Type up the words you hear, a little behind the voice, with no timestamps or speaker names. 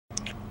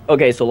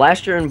Okay, so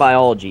last year in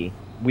biology,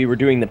 we were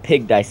doing the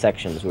pig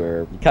dissections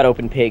where we cut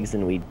open pigs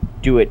and we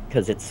do it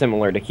because it's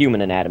similar to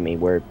human anatomy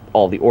where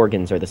all the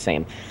organs are the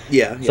same.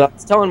 Yeah, So yeah. I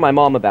was telling my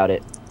mom about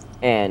it,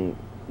 and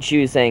she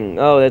was saying,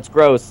 "Oh, that's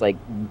gross. Like,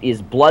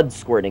 is blood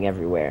squirting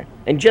everywhere?"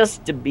 And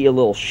just to be a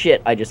little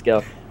shit, I just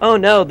go, "Oh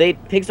no, they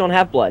pigs don't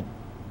have blood."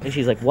 And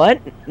she's like,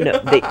 "What? No,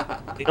 they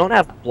don't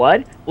have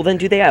blood? Well, then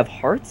do they have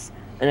hearts?"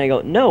 And I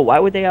go, "No, why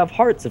would they have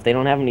hearts if they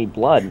don't have any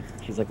blood?"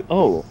 She's like,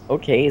 "Oh,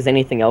 okay. Is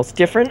anything else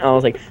different?" I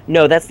was like,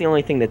 "No, that's the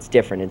only thing that's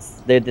different.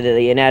 It's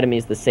the anatomy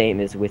is the same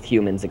as with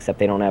humans, except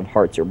they don't have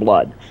hearts or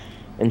blood."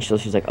 And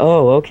she's like,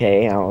 "Oh,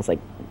 okay." And I was like,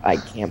 "I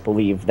can't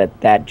believe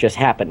that that just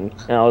happened."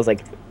 And I was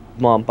like,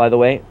 "Mom, by the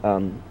way,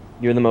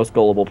 you're the most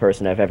gullible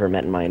person I've ever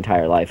met in my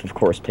entire life. Of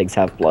course, pigs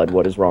have blood.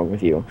 What is wrong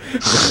with you?"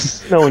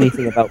 She's like, "You don't know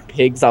anything about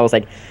pigs?" I was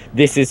like,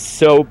 "This is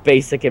so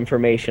basic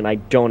information. I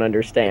don't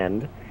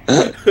understand."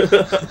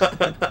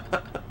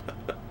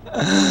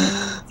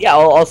 Yeah,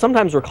 I'll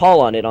sometimes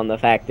recall on it on the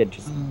fact that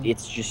just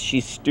it's just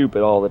she's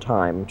stupid all the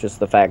time. Just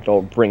the fact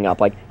I'll bring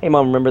up like, "Hey,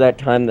 Mom, remember that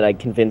time that I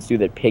convinced you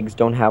that pigs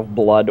don't have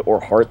blood or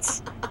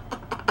hearts?"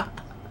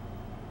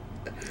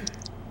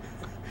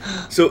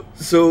 So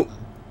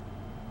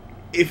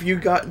if you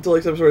got into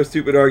like some sort of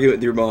stupid argument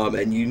with your mom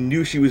and you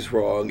knew she was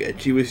wrong and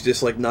she was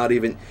just like not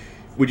even,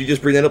 would you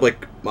just bring that up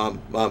like,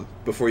 mom,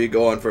 before you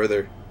go on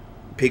further,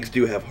 pigs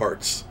do have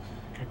hearts.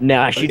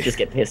 Nah, she'd just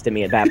get pissed at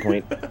me at that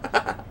point.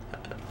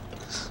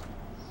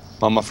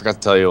 Mom, I forgot to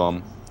tell you,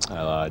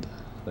 I lied.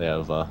 They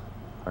have,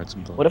 hearts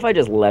and blood. What if I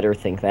just let her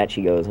think that?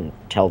 She goes and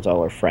tells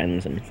all her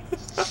friends and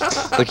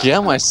Like, yeah,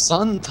 my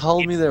son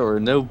told me there were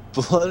no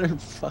blood or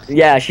fucking...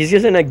 yeah, she's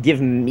just gonna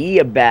give me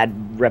a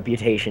bad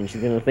reputation.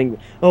 She's gonna think,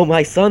 "Oh,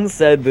 my son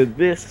said that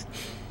this."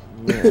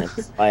 Yeah,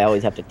 I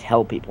always have to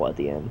tell people at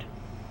the end.